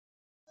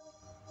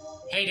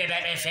Hey there,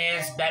 Batman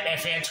fans. Batman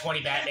fan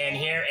 20 Batman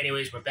here.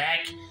 Anyways, we're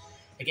back.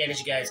 Again, as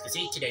you guys can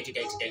see, today,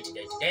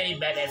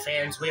 Batman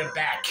fans, we're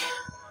back.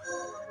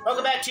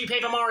 Welcome back to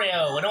Paper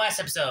Mario. In the last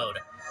episode,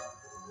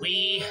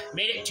 we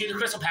made it to the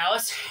Crystal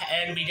Palace,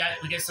 and we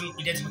did some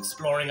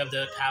exploring of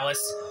the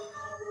palace.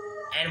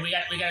 And we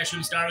got a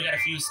shooting star. We got a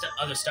few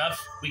other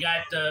stuff. We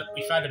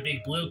found a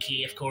big blue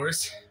key, of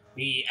course.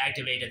 We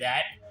activated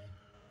that.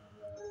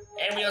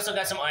 And we also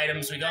got some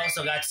items. We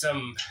also got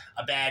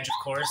a badge, of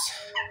course.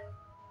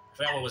 I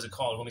forgot what was it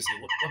called. Let me see.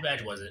 What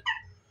badge was it?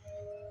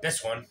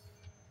 This one.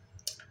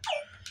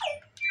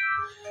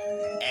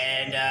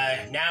 And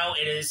now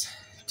it is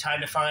time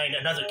to find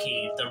another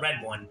key, the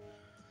red one.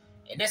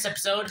 In this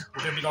episode,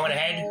 we're going to be going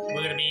ahead.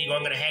 We're going to be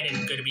going ahead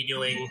and going to be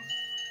doing...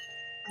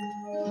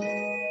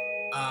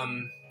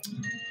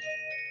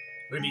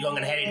 we're going to be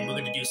going ahead and we're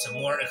going to do some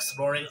more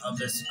exploring of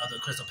the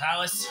Crystal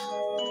Palace.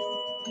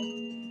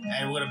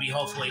 And we're going to be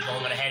hopefully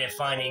going ahead and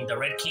finding the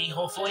red key,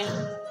 hopefully.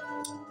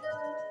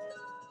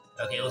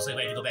 Okay, it looks like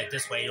we have to go back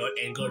this way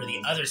and go to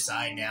the other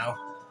side now.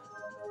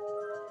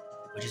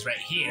 Which is right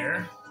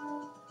here.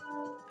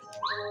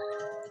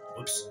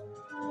 Oops.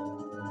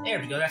 There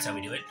we go, that's how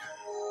we do it.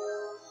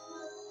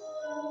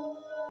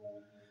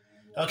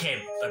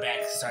 Okay, we're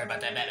back. Sorry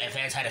about that, Batman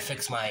fans. Had to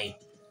fix my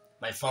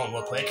phone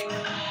real quick.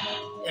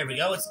 There we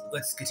go,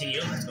 let's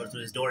continue. Let's go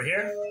through this door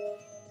here.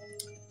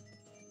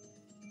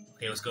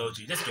 Okay, let's go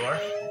to this door.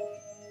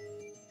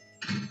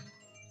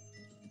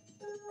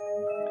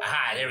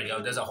 Aha, there we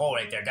go. There's a hole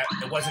right there.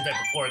 It wasn't there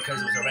before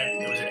because it was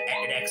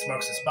an X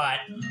marks the spot.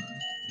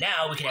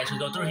 Now we can actually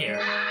go through here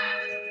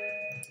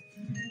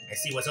and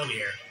see what's over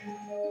here.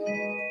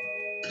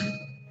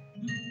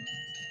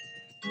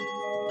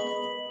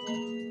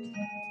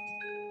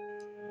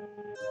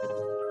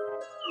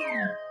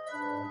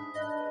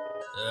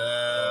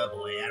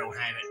 Boy, I don't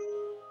have it.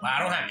 Well, I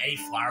don't have any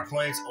flower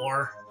points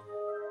or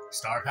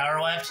star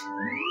power left.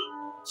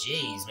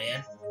 Jeez,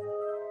 man.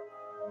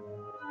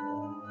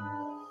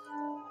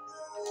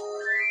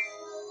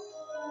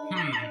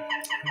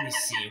 Let me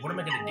see. What am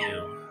I gonna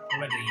do? What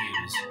am I gonna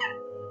use?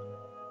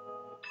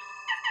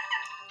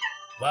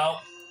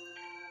 Well,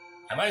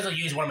 I might as well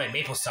use one of my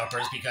maple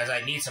suppers because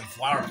I need some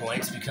flower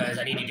points because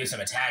I need to do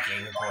some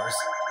attacking, of course.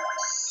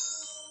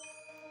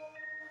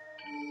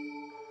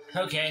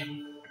 Okay.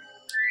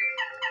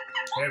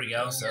 There we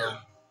go. So,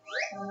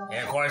 and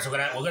of course we're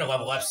gonna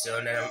level up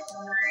soon. And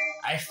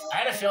I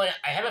have a feeling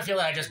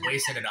I just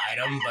wasted an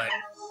item, but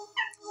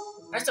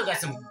I still got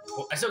some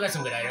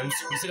good items.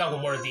 We still got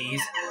one more of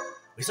these.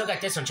 We still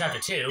got this from Chapter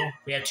 2.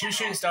 We have 2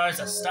 shooting stars,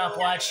 a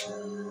stopwatch,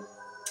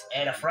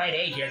 and a fried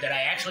egg here that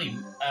I actually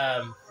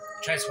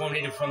transformed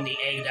into from the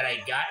egg that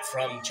I got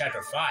from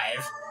Chapter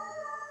 5.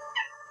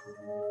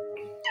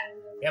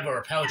 We have a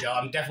repel gel.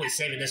 I'm definitely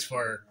saving this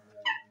for...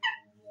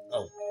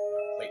 Oh,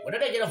 wait, where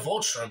did I get a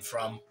Voltrum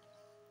from?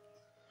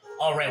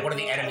 Oh, right, one of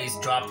the enemies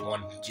dropped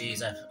one.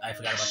 Jeez, I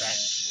forgot about that.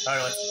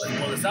 Alright, let's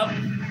pull this up.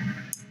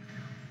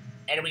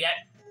 And we got...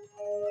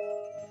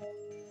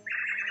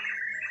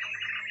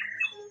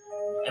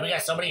 And we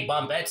got so many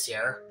bombettes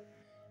here.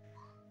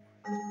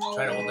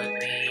 Try to look at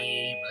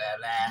me, blah,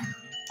 blah.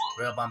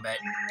 Real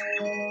bombette.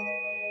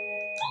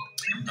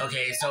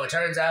 Okay, so it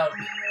turns out...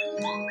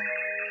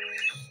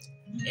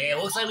 It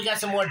looks like we got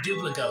some more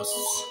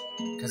Duplighosts.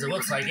 Because it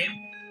looks like it.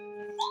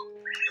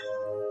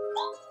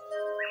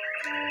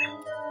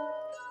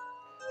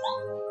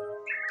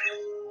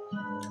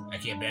 I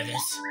can't bear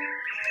this.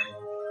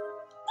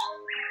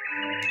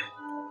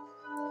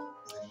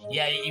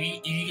 Yeah,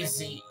 if you can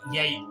see...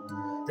 Yeah,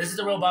 this is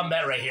the real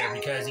bombette right here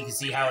because you can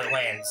see how it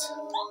lands.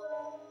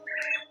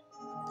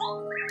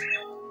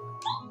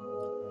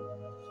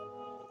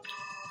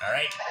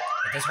 Alright,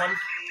 with this one.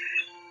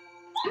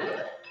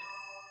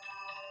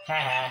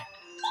 Haha.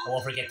 I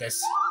won't forget this.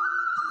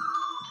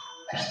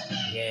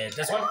 Yeah,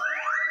 this one.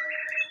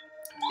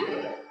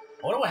 I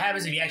wonder what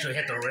happens if you actually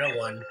hit the real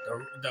one.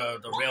 The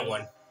real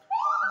one.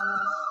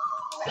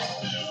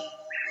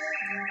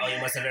 Oh, you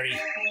must have very...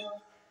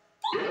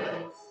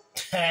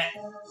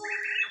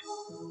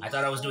 I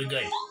thought I was doing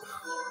good.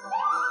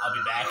 I'll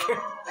be back.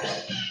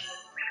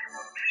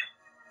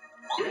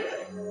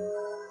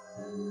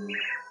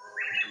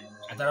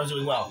 I thought I was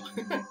doing well.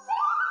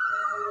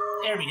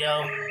 There we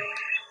go.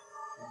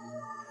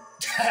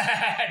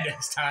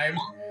 Next time.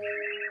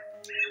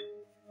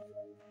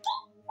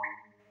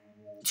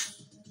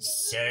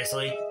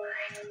 Seriously?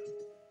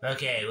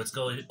 Okay, let's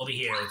go over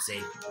here. Let's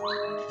see.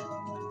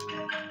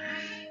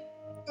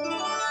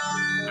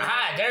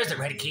 Aha, there's the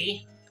red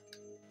key.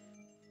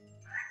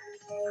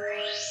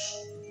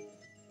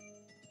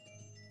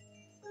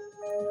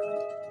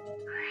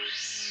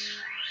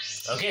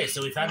 Okay,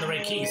 so we found the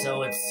red key, so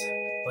let's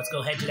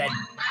go head to the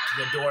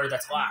door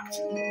that's locked.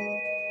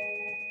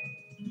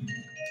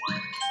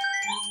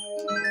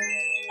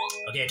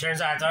 Okay, it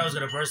turns out I thought I was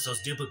gonna burst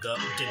those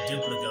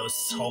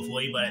Duplighosts,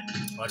 hopefully, but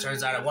well, it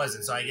turns out it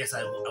wasn't, so I guess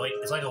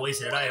it's like a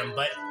wasted item,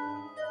 but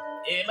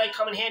it might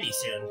come in handy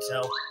soon,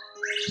 so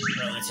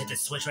let's hit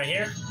this switch right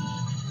here.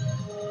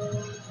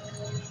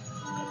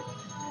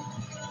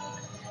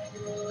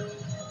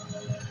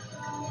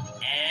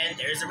 And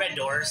there's the red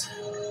doors.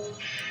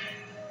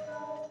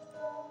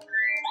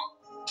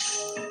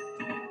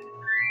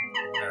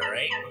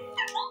 Alright.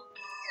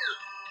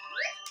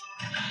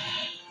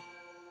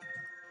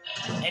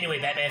 Anyway,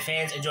 Batman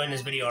fans, enjoying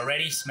this video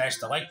already, smash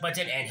the like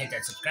button and hit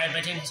that subscribe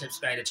button.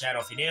 Subscribe to the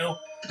channel if you're new.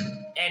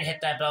 And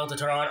hit that bell to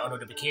turn on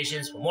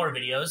notifications for more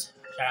videos.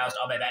 Shout out to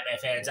all my Batman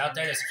fans out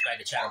there that subscribe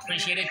to the channel.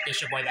 Appreciate it. This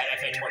is your boy Batman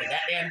Fan 20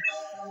 Batman.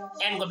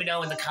 And let me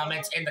know in the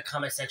comments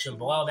section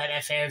below,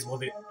 Batman fans, what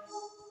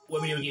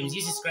video games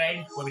you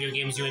subscribe, what video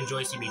games you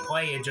enjoy seeing me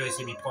play,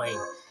 playing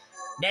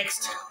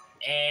next.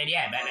 And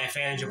yeah, Batman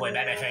fans, your boy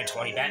Batman Fan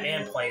 20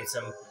 Batman, playing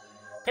some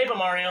Paper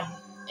Mario.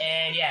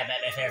 And yeah,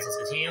 Batman fans, let's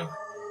continue.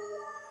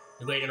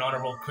 The great and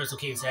honorable Crystal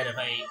King said if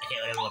I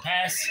can't let everyone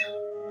pass.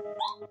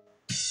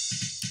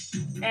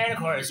 And of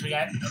course, we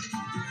got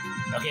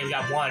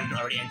one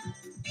already in.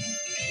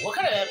 What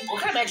kind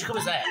of magic cube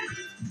is that?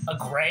 A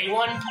gray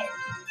one?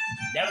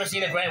 Never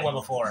seen a gray one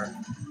before.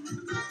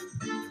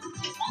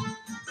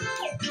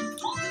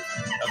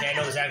 Okay, I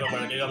know exactly what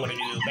I'm gonna do. I'm gonna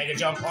do Mega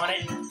Jump on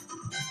it.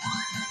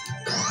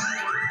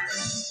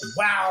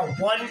 Wow,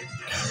 one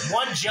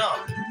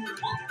jump.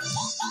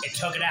 It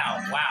took it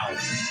out. Wow.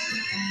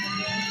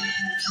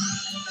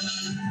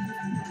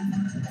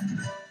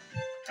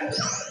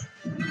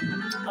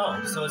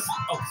 Oh, so it's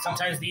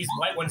sometimes these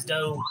white ones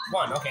do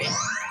one. Okay.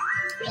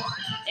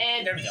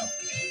 And there we go.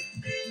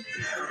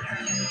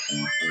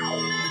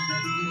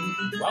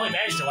 Well, we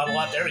managed to level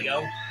up. There we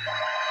go.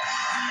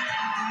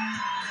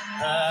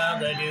 I'm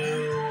gonna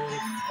do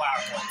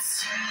flower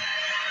points.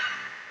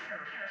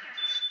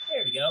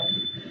 There we go.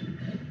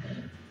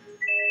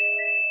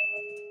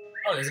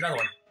 Oh, there's another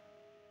one.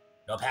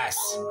 No pass.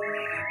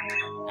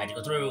 Had to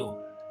go through.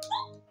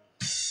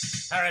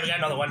 Alright, we got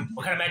another one.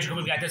 What kind of magic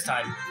we got this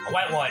time? A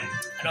white one.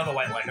 Another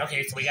white one.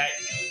 Okay, so we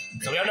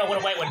don't know what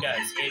a white one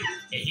does.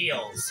 It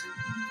heals.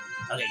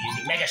 Okay,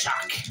 using Mega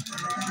Shock.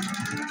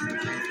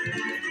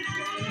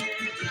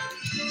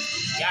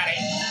 Got it.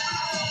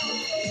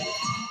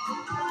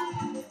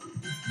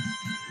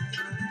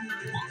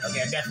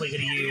 Okay, I'm definitely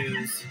gonna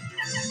use...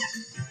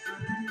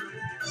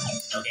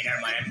 Okay,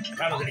 never mind. I'm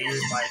probably gonna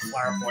use my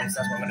flower points.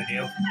 That's what I'm gonna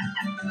do.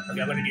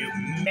 Okay, I'm gonna do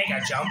Mega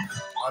Jump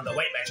on the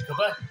White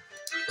Magikoopa.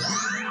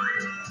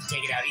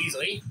 Take it out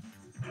easily.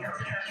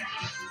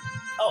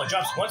 Oh, it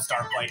drops 1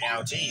 star point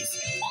now. Jeez.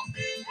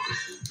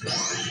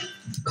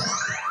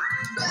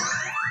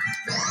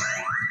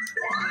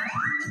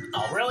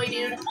 Oh, really,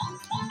 dude?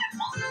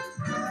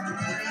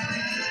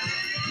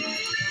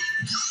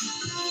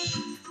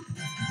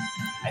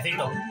 I think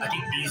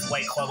these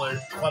white club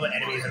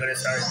enemies are gonna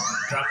start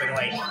dropping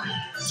like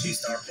 2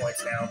 star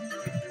points now.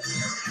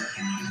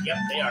 Yep,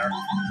 they are.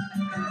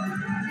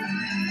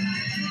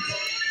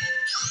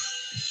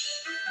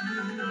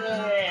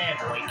 Yeah,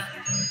 boink.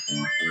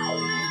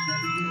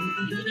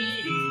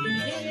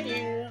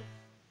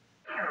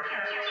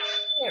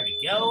 There we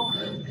go.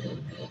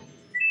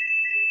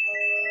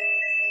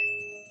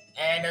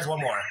 And there's one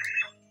more.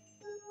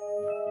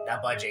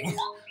 Not budging.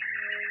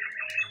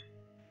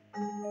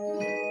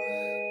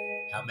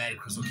 How mad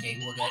Crystal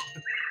King will get.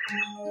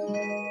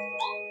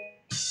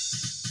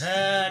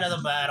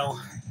 Another battle.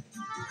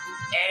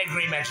 And a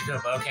green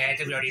Magikoopa. Okay, I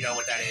think we already know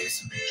what that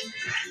is.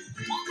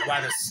 Wow,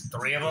 there's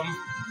 3 of them.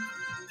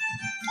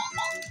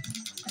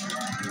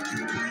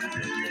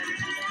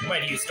 I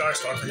might use Star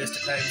Storm for this,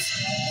 depends.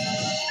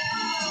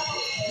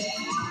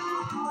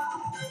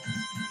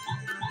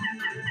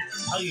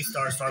 I'll use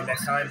Star Storm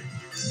next time.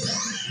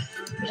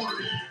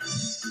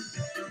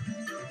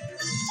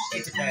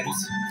 It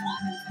depends.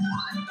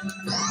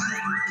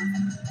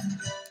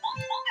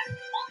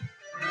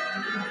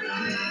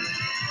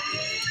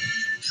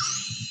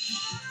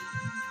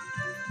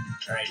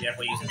 Alright,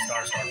 definitely using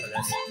Star Storm for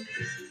this.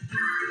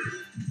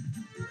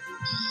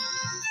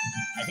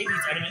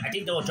 I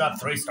think they'll drop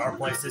 3 star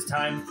points this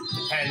time.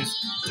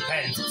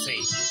 Depends, let's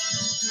see.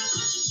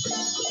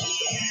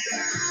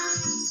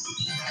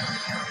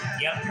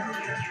 Yep.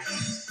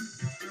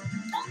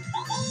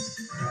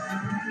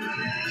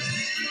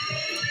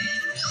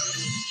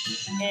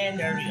 And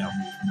there we go.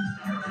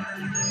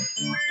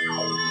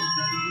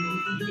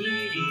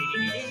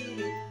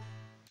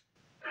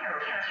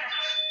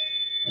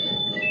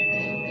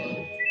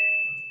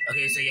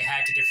 Okay, so you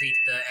had to defeat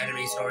the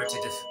enemies in order to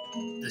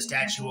the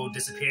statue will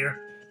disappear.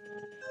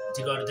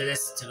 To go to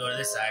this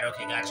side.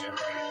 Okay, gotcha.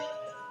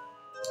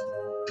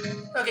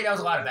 Okay, that was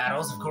a lot of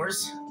battles, of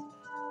course.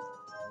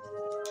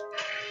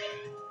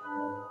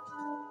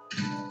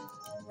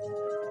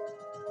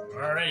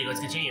 Alrighty, let's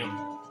continue.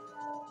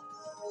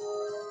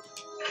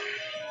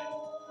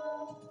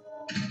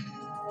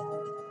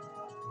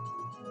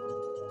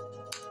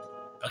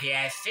 Okay,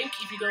 I think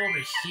if you go over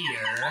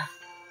here...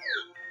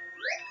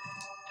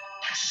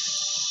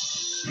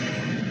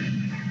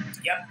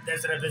 Yep,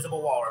 there's an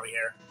invisible wall over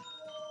here.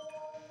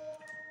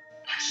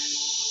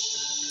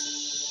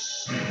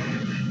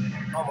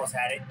 Almost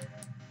had it.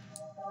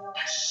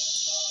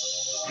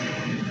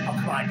 Oh,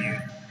 come on,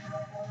 dude.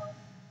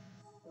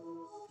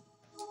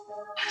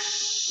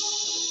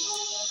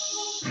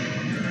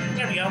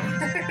 There we go.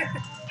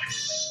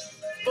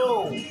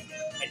 Boom.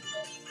 And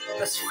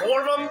there's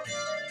 4 of them?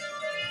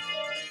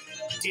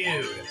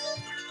 Dude.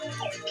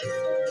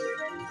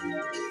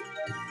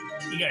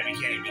 You gotta be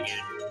kidding me, dude.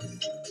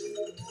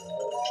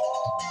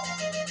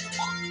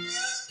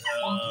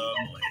 Oh,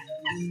 boy.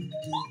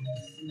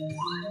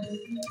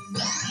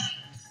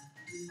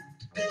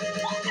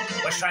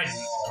 Let's try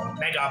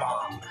Mega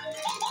Bomb.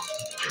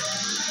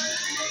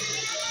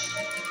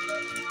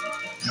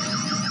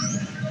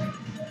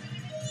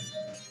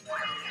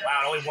 Wow,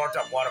 it only worked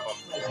up one of them.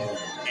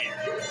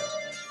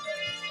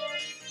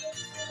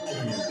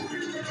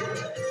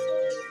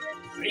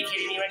 Are you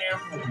kidding me right now?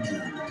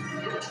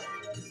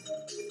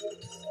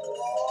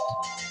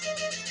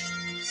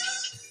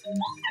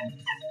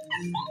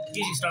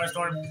 Using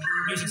Starstorm.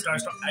 Using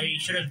Starstorm. I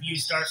should have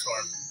used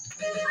Starstorm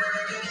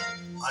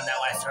on that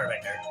last turn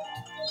right there.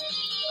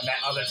 On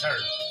that other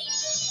turn.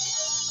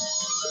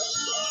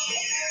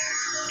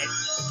 And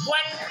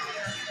what?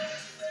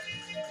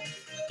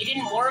 It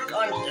didn't work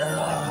on.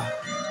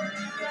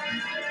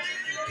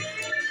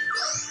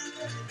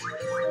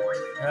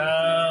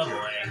 Oh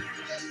boy.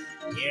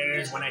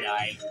 Here's when I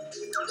die.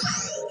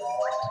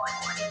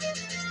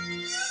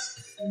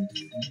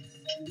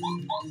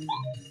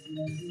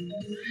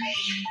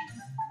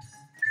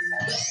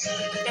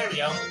 There we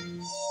go.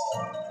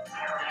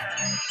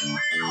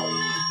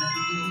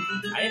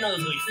 I didn't know there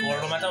was going to be 4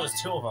 of them. I thought it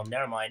was 2 of them.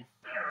 Never mind.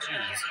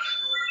 Jeez.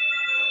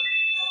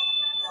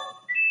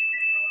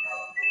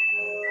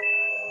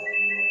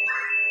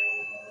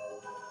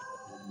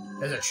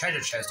 There's a treasure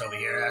chest over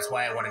here. That's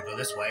why I want to go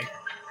this way.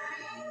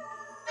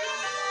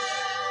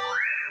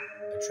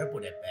 A triple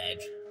dip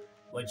badge.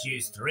 Would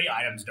use 3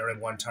 items during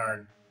 1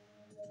 turn.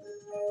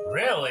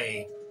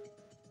 Really?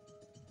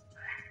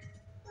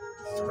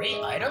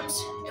 3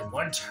 items in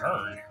 1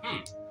 turn?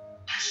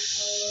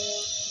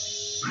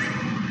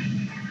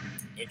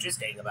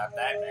 Interesting about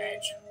that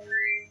badge.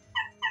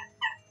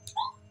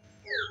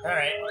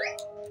 Alright.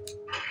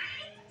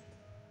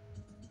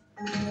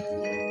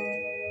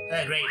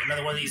 Oh, great,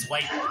 another one of these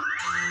white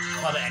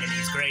club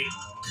enemies, great.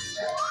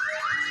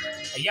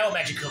 A yellow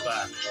Magic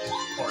Koopa,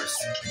 of course.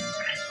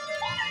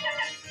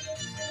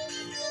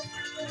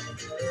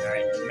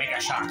 Alright, Mega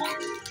Shock.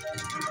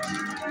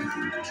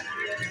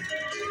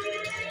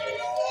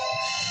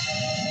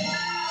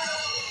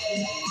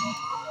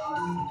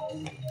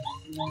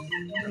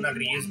 I'm not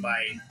going to use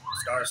my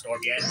Starstorm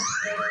yet.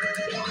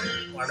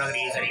 Or I'm not going to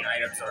use any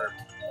items or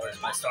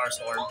my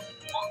Starstorm.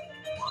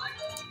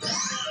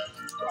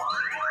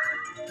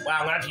 Wow,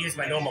 I'm going to have to use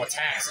my normal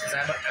attacks because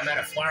I'm out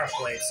of flower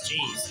points.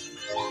 Jeez.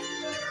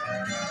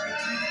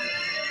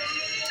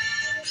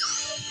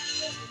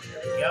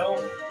 There we go.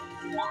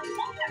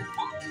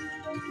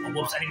 Oh,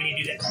 whoops, I didn't mean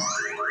to do that. I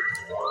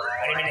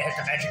didn't mean to hit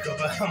the Magic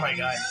Koopa. Oh my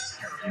god.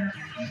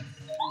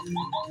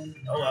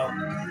 Oh well.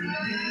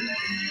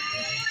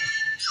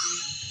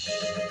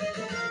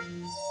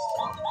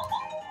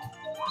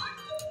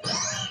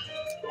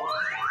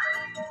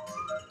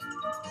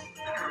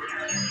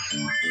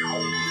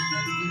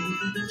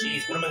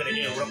 Jeez, what am I gonna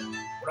do? What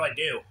do I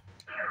do?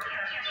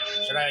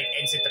 Should I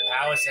exit the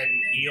palace and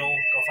heal?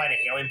 Go find a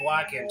healing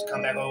block and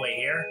come back all the way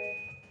here?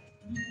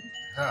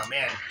 Oh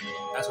man,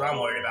 that's what I'm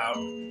worried about.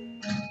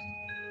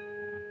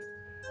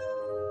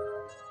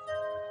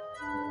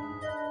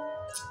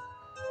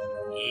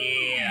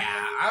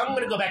 Yeah, I'm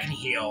gonna go back and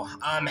heal.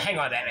 Hang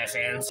on, Batman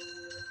fans.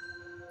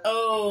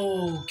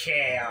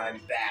 Okay, I'm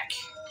back.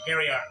 Here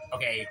we are.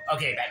 Okay,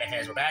 Batman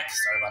fans, we're back.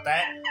 Sorry about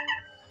that.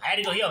 I had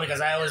to go heal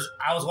because I was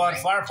low on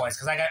flower points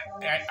because I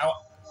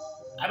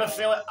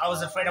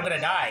was afraid I'm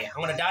gonna die.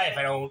 I'm gonna die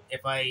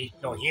if I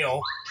don't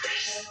heal.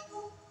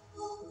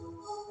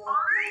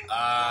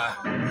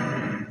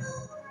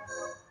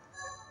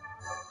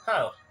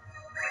 Oh.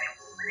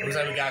 Looks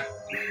like we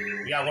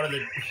got one of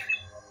the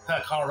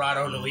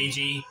Colorado,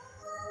 Luigi,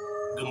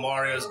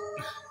 Mario's.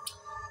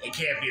 It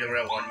can't be the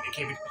real one. It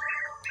can't be.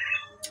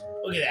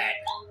 Look at that.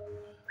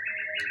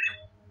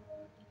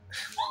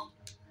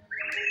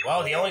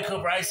 Well, the only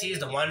Koopa I see is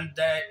the one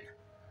that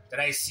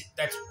I see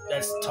that's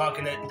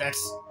talking.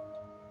 That's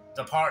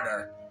the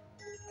partner.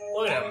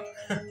 Look at him.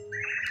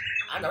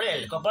 I'm the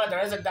real Koopa. There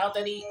isn't doubt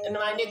that he in my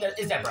mind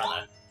is that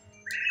brother.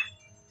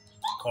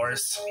 Of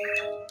course.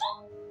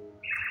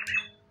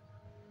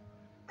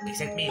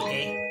 Except me,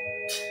 okay?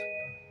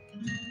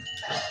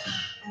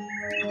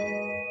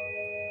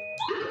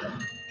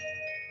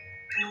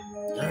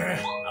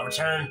 I'll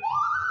return.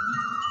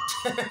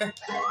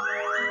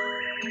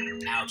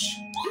 Ouch.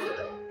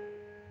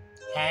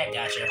 Hey,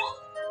 gotcha.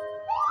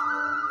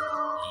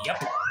 Yup.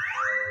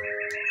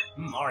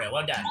 Mario,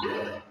 well done.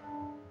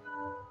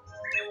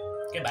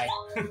 Goodbye.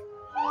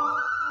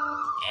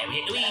 And we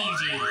hit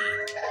Luigi.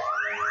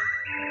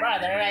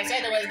 Brother, I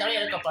said it was the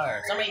real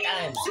Koopa so many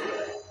times.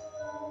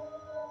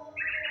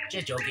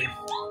 Just joking.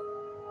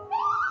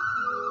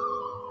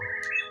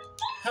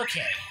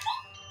 Okay.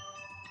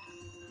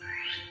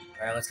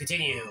 Alright, let's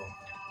continue.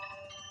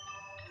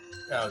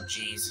 Oh,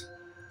 jeez.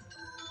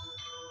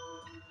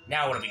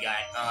 Now what do we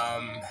got?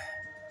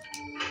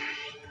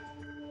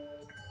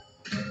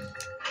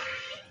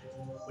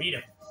 We need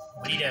to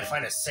We need to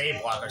find a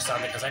save block or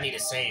something, because I need to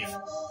save.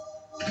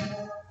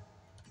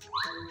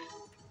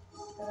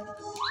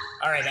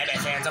 Alright, Batman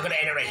fans, I'm going to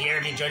end it right here.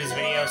 If you enjoyed this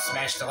video,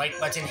 smash the like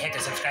button, hit the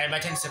subscribe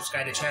button,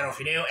 subscribe to the channel if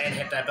you're new, and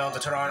hit that bell to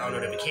turn on all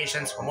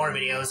notifications for more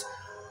videos.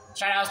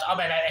 Shout out to all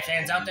my Batman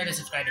fans out there to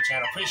subscribe to the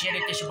channel. Appreciate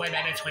it. This is your boy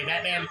Batman,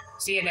 Batman.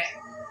 See you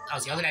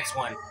on the next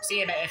one. See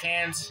you, Batman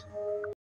fans.